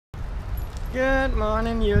Good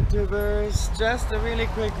morning, YouTubers. Just a really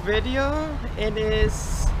quick video. It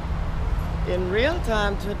is in real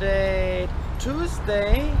time today,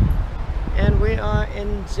 Tuesday, and we are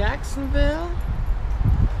in Jacksonville,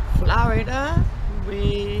 Florida.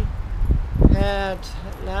 We had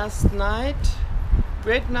last night,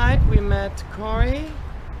 great night. We met Cori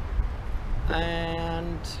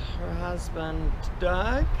and her husband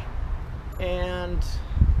Doug and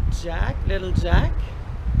Jack, little Jack.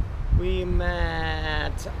 We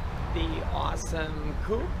met the awesome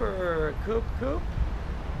Coop,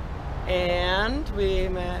 and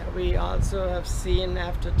we also have seen,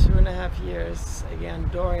 after 2.5 years, again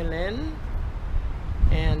Dory Lynn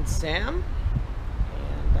and Sam,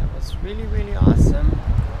 and that was really awesome.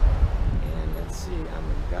 And let's see,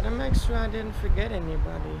 I'm gotta make sure I didn't forget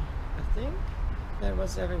anybody. I think that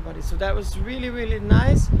was everybody. So that was really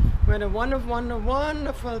nice. We had a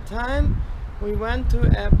wonderful time. We went to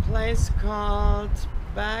a place called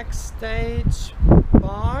Backstage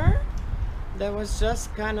Bar that was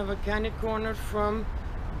just kind of a candy corner from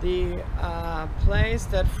the place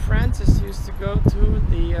that Francis used to go to,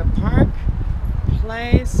 the Park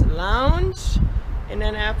Place Lounge. And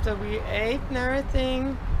then after we ate and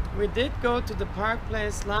everything, we did go to the Park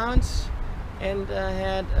Place Lounge and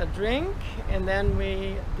had a drink, and then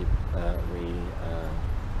we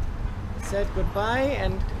said goodbye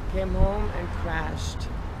and came home and crashed.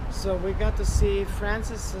 So we got to see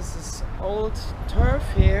Francis's old turf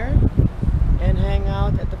here and hang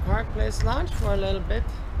out at the Park Place Lounge for a little bit,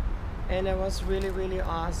 and it was really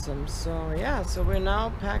awesome. So yeah, so we're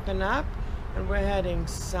now packing up and we're heading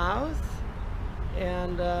south,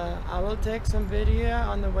 and I will take some video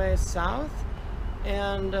on the way south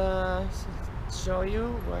and show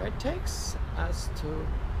you where it takes us to.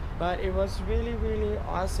 But it was really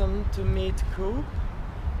awesome to meet Coop,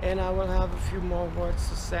 and I will have a few more words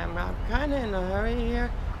to say. I'm kind of in a hurry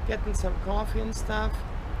here, getting some coffee and stuff,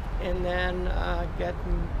 and then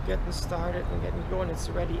getting started and getting going. It's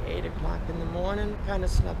already 8 o'clock in the morning. Kind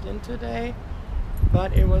of slept in today,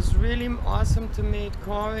 but it was really awesome to meet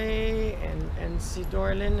Cori and see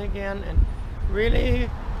Dory Lynn again. And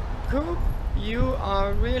really, Coop, you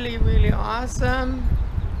are really awesome.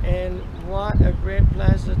 And what a great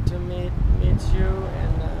pleasure to meet you,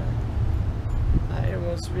 and it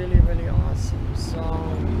was really awesome. So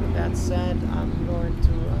with that said, I'm going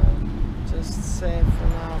to just say for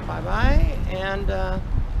now bye bye, and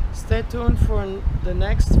stay tuned for the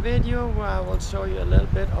next video where I will show you a little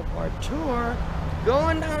bit of our tour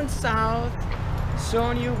going down south,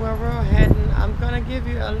 showing you where we're heading. I'm gonna give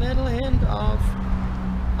you a little hint of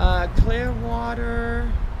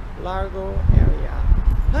Clearwater, Largo area.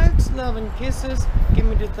 Hugs, love, and kisses. Give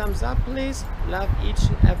me the thumbs up, please. Love each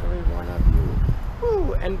and every one of you.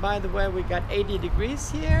 Ooh, and by the way, we got 80 degrees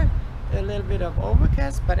here. A little bit of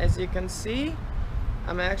overcast, but as you can see,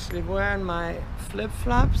 I'm actually wearing my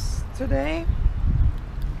flip-flops today.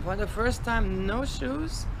 For the first time, no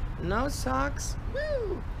shoes, no socks.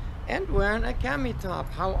 Woo! And wearing a cami top.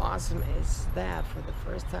 How awesome is that for the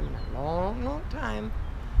first time in a long time?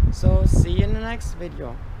 So see you in the next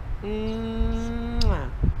video.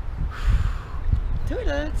 Mwah.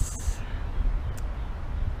 Toodles.